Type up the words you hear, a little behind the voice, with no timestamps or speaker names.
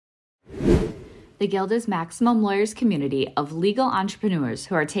The Guild is Maximum Lawyers' community of legal entrepreneurs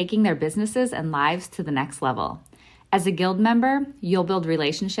who are taking their businesses and lives to the next level. As a Guild member, you'll build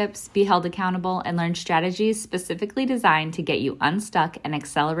relationships, be held accountable, and learn strategies specifically designed to get you unstuck and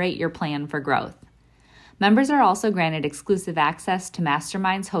accelerate your plan for growth. Members are also granted exclusive access to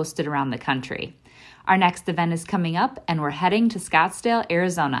masterminds hosted around the country. Our next event is coming up, and we're heading to Scottsdale,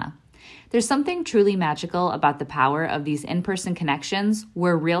 Arizona. There's something truly magical about the power of these in-person connections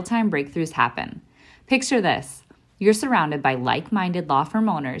where real-time breakthroughs happen. Picture this. You're surrounded by like-minded law firm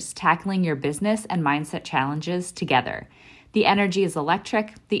owners tackling your business and mindset challenges together. The energy is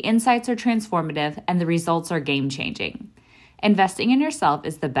electric, the insights are transformative, and the results are game-changing. Investing in yourself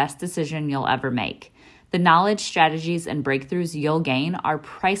is the best decision you'll ever make. The knowledge, strategies, and breakthroughs you'll gain are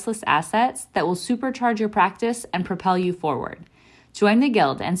priceless assets that will supercharge your practice and propel you forward. Join the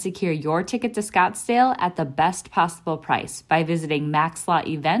Guild and secure your ticket to Scottsdale at the best possible price by visiting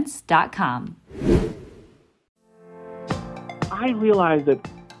maxlawevents.com. I realized that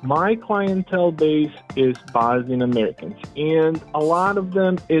my clientele base is Bosnian Americans, and a lot of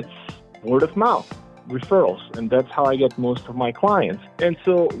them, it's word of mouth, referrals, and that's how I get most of my clients. And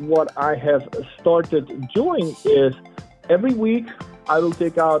so what I have started doing is every week I will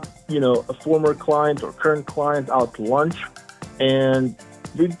take out, a former client or current client out to lunch, and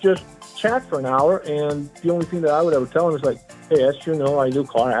we just chat for an hour, and the only thing that I would ever tell them is like, hey, as you know, I do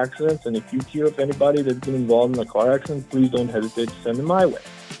car accidents, and if you hear of anybody that's been involved in a car accident, please don't hesitate to send them my way.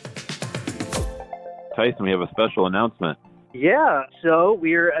 Tyson, we have a special announcement. Yeah, so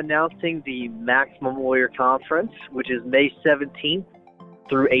we're announcing the Maximum Lawyer Conference, which is May 17th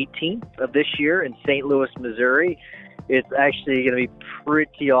through 18th of this year in St. Louis, Missouri. It's actually going to be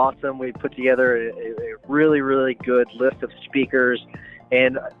pretty awesome. We put together a really, really good list of speakers,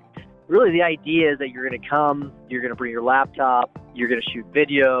 and really the idea is that you're going to come, you're going to bring your laptop, you're going to shoot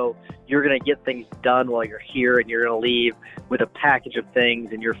video, you're going to get things done while you're here, and you're going to leave with a package of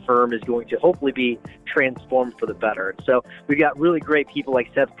things, and your firm is going to hopefully be transformed for the better. So we've got really great people like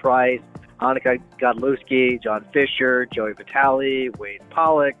Seth Price, Annika Godlewski, John Fisher, Joey Vitale, Wade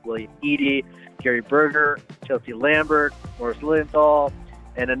Pollack, William Eady, Gary Berger, Chelsea Lambert, Morris Lilienthal,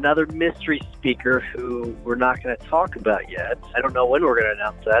 and another mystery speaker who we're not going to talk about yet. I don't know when we're going to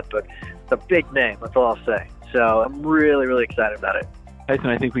announce that, but it's a big name. That's all I'll say. So I'm really, really excited about it. Tyson,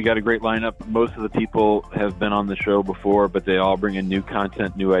 I think we got a great lineup. Most of the people have been on the show before, but they all bring in new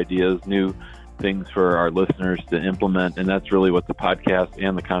content, new ideas, new things for our listeners to implement, and that's really what the podcast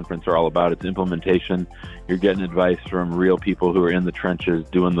and the conference are all about. It's implementation. You're getting advice from real people who are in the trenches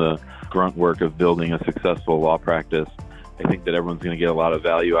doing the grunt work of building a successful law practice. I think that everyone's going to get a lot of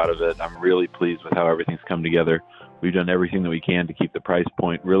value out of it. I'm really pleased with how everything's come together. We've done everything that we can to keep the price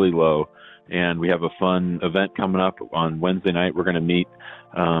point really low, and we have a fun event coming up on Wednesday night. We're going to meet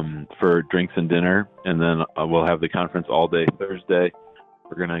for drinks and dinner, and then we'll have the conference all day Thursday.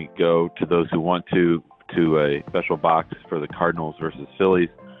 We're going to go to those who want to a special box for the Cardinals versus Phillies,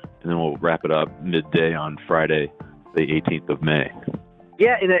 and then we'll wrap it up midday on Friday, the 18th of May.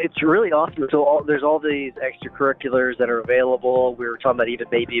 Yeah, and it's really awesome. So there's all these extracurriculars that are available. We were talking about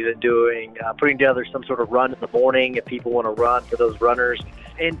maybe even doing, putting together some sort of run in the morning if people want to run for those runners.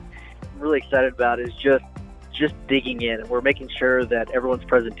 And I'm really excited about is just digging in. We're making sure that everyone's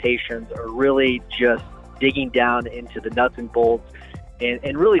presentations are really just digging down into the nuts and bolts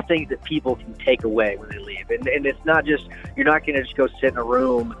and really things that people can take away when they leave. And it's not just, you're not going to just go sit in a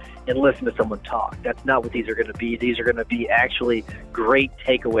room and listen to someone talk. That's not what these are going to be. These are going to be actually great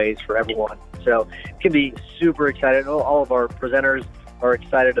takeaways for everyone. So it can be super exciting. All of our presenters are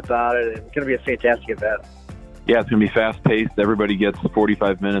excited about it, and it's going to be a fantastic event. Yeah, it's going to be fast-paced. Everybody gets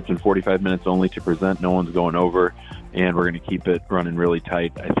 45 minutes and 45 minutes only to present. No one's going over, and we're going to keep it running really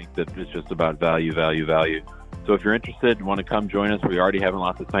tight. I think that it's just about value. So if you're interested and want to come join us, we already have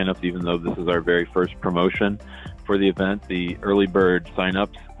lots of signups, even though this is our very first promotion for the event. The early bird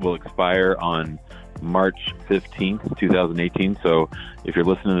signups will expire on March 15th, 2018. So if you're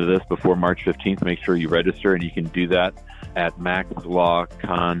listening to this before March 15th, make sure you register, and you can do that at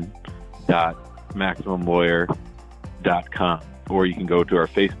maxlawcon.maximumlawyer.com, or you can go to our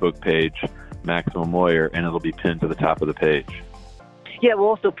Facebook page, Maximum Lawyer, and it'll be pinned to the top of the page. Yeah, we'll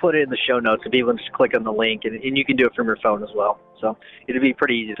also put it in the show notes, so people can just click on the link, and you can do it from your phone as well. So it'll be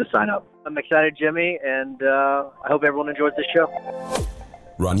pretty easy to sign up. I'm excited, Jimmy, and I hope everyone enjoys the show.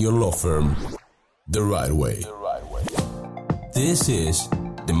 Run your law firm the right way. This is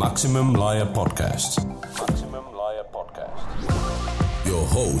the Maximum Lawyer Podcast. Your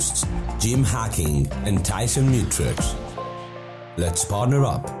hosts, Jim Hacking and Tyson Mutrux. Let's partner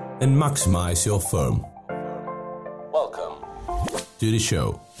up and maximize your firm. Welcome to the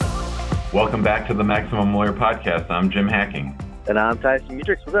show. Welcome back to the Maximum Lawyer Podcast. I'm Jim Hacking. And I'm Tyson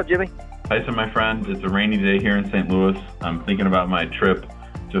Mutrix. What's up, Jimmy? Tyson, my friend, it's a rainy day here in St. Louis. I'm thinking about my trip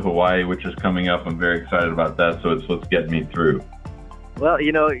to Hawaii, which is coming up. I'm very excited about that, so it's what's getting me through. Well,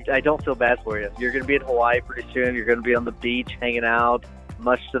 I don't feel bad for you. You're going to be in Hawaii pretty soon. You're going to be on the beach hanging out.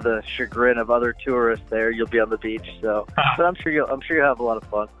 Much to the chagrin of other tourists there, you'll be on the beach. So, but I'm sure you'll have a lot of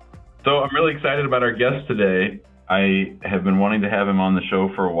fun. So I'm really excited about our guest today. I have been wanting to have him on the show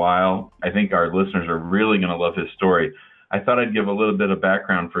for a while. I think our listeners are really going to love his story. I thought I'd give a little bit of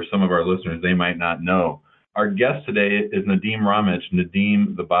background for some of our listeners they might not know. Our guest today is Nadim Ramic,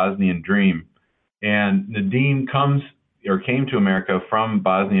 Nadim, the Bosnian Dream. And Nadim came to America from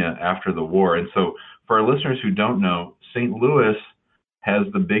Bosnia after the war. And so for our listeners who don't know, St. Louis has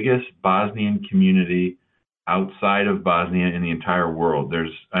the biggest Bosnian community outside of Bosnia in the entire world.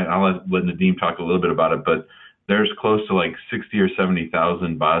 I'll let Nadim talk a little bit about it, but there's close to like 60 or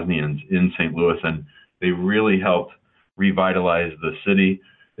 70,000 Bosnians in St. Louis, and they really helped revitalize the city.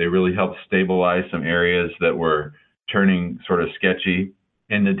 They really helped stabilize some areas that were turning sort of sketchy.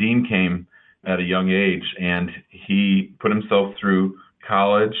 And Nadim came at a young age, and he put himself through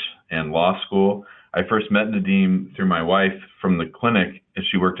college and law school. I first met Nadim through my wife from the clinic, and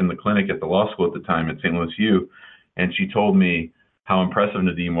she worked in the clinic at the law school at the time at St. Louis U, and she told me how impressive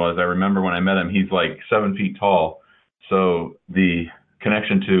Nadim was. I remember when I met him, he's like 7 feet tall. So the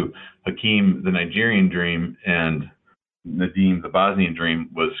connection to Hakeem, the Nigerian Dream, and Nadim, the Bosnian Dream,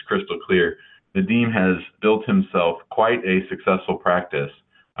 was crystal clear. Nadim has built himself quite a successful practice.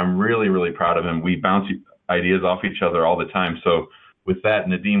 I'm really, really proud of him. We bounce ideas off each other all the time. So with that,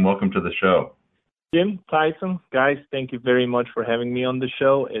 Nadim, welcome to the show. Jim, Tyson, guys, thank you very much for having me on the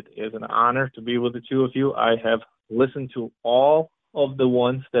show. It is an honor to be with the two of you. I have listened to all of the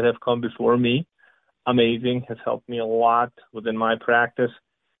ones that have come before me. Amazing, has helped me a lot within my practice.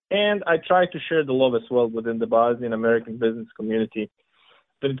 And I try to share the love as well within the Bosnian American business community.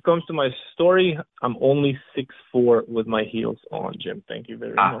 When it comes to my story, I'm only 6'4" with my heels on, Jim. Thank you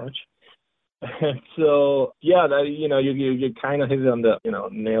very much. So, yeah, you kind of hit it on the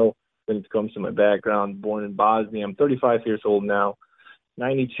nail when it comes to my background. Born in Bosnia. I'm 35 years old now.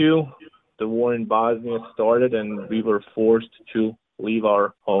 92, the war in Bosnia started, and we were forced to leave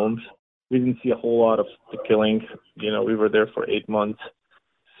our homes. We didn't see a whole lot of the killing. We were there for 8 months.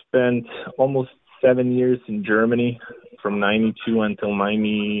 Spent almost 7 years in Germany from 92 until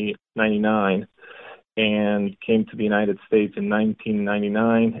 99, and came to the United States in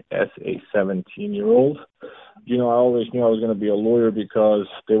 1999 as a 17-year-old. I always knew I was going to be a lawyer because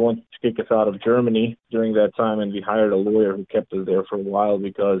they wanted to kick us out of Germany during that time, and we hired a lawyer who kept us there for a while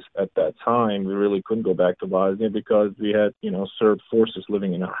because at that time we really couldn't go back to Bosnia because we had, Serb forces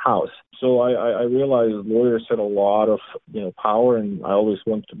living in our house. So I realized lawyers had a lot of, power, and I always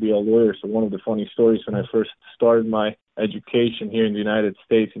wanted to be a lawyer. So one of the funny stories, when I first started my education here in the United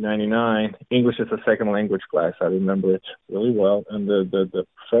States in 99, English as a second language class. I remember it really well. And the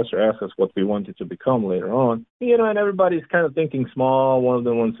professor asked us what we wanted to become later on. And everybody's kind of thinking small. One of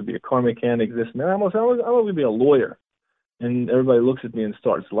them wants to be a car mechanic, this and that. I want to be a lawyer. And everybody looks at me and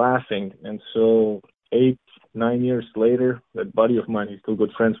starts laughing. And so 8-9 years later, that buddy of mine, he's still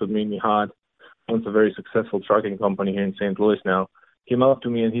good friends with me, Mihad, owns a very successful trucking company here in St. Louis now, came up to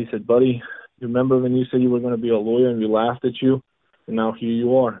me and he said, buddy, you remember when you said you were going to be a lawyer and we laughed at you? And now here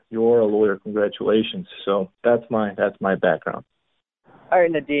you are. You're a lawyer. Congratulations. So that's my background. All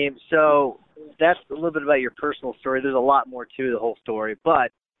right, Nadim. So that's a little bit about your personal story. There's a lot more to the whole story.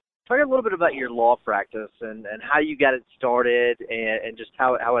 But talk a little bit about your law practice and how you got it started and just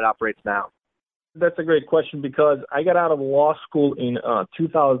how it operates now. That's a great question because I got out of law school in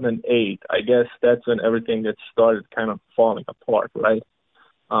 2008. I guess that's when everything that started kind of falling apart, right?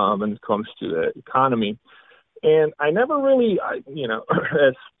 When it comes to the economy. And I never really,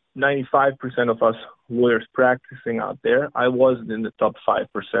 as 95% of us lawyers practicing out there, I wasn't in the top 5%,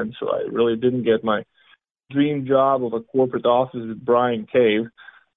 so I really didn't get my dream job of a corporate office with Brian Cave.